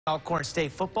Alcorn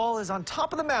State football is on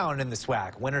top of the mountain in the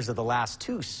SWAC. Winners of the last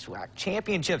 2 SWAC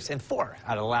championships and 4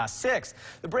 out of the last 6.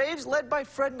 The Braves, led by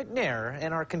Fred McNair,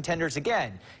 and are contenders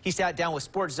again. He sat down with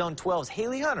Sports Zone 12's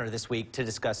Haley Hunter this week to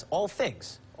discuss all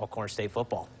things Alcorn State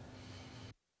football.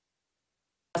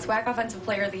 SWAC Offensive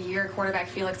Player of the Year quarterback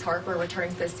Felix Harper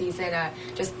returns this season.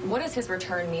 Just what does his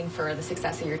return mean for the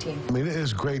success of your team? I mean, it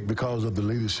is great because of the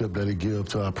leadership that he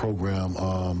gives to our program.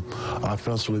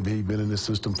 Offensively, he's been in this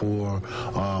system for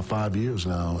 5 years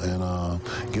now,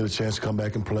 and get a chance to come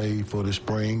back and play for the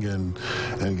spring and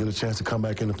get a chance to come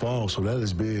back in the fall. So that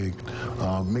is big.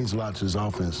 It means a lot to his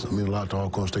offense. It means a lot to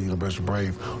Alcorn State University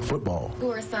Brave football.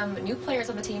 Who are some new players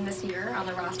on the team this year on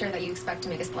the roster that you expect to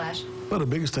make a splash? Well, the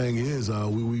biggest thing is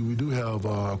we do have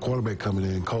a quarterback coming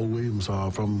in, Cole Williams,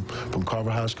 from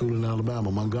Carver High School in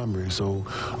Alabama, Montgomery. So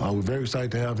we're very excited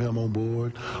to have him on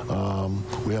board.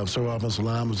 We have several offensive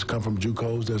linemen that come from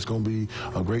JUCOs. That's going to be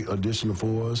a great addition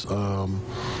for us.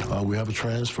 We have a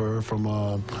transfer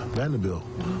from Vanderbilt,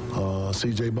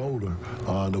 C.J. Boulder,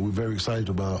 that we're very excited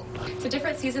about. It's a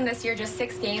different season this year, just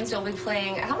 6 games you'll be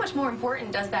playing. How much more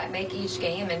important does that make each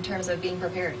game in terms of being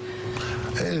prepared?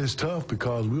 It's tough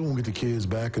because we won't get the kids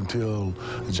back until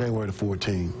January the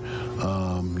 14th.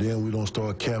 Then we don't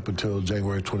start camp until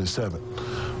January 27th.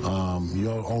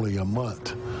 You're only a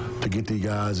month to get these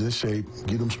guys in shape,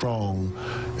 get them strong,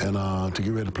 and to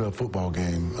get ready to play a football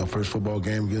game. Our first football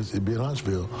game it'd be in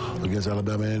Huntsville against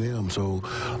Alabama A&M. So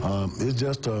it's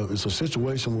just it's a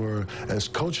situation where, as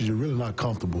coaches, you're really not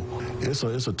comfortable. It's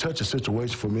a touchy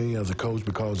situation for me as a coach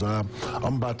because I'm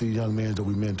about these young men that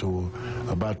we mentor,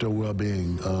 about their well-being.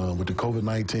 With the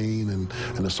COVID-19 and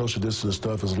the social distance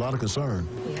stuff, there's a lot of concern.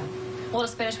 Yeah. Well,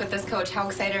 just finish with this, Coach. How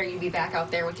excited are you to be back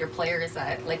out there with your players?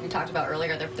 Like we talked about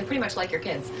earlier, they're pretty much like your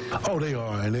kids. Oh, they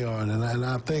are, and they are. And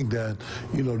I think that,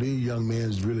 you know, these young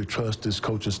men really trust this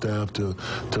coaching staff to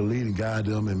lead and guide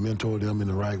them and mentor them in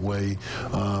the right way.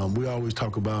 We always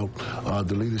talk about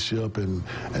the leadership and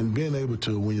being able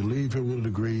to, when you leave here with a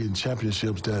degree and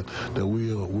championships that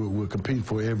we're competing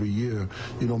for every year,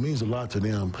 you know, means a lot to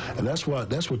them. And that's what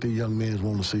the young men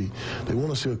want to see. They want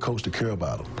to see a coach that care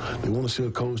about them. They want to see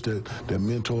a coach that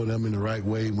mentor them in the right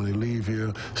way when they leave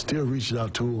here, still reach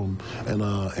out to them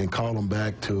and call them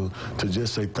back to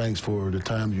just say thanks for the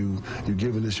time you've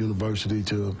given this university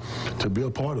to be a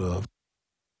part of.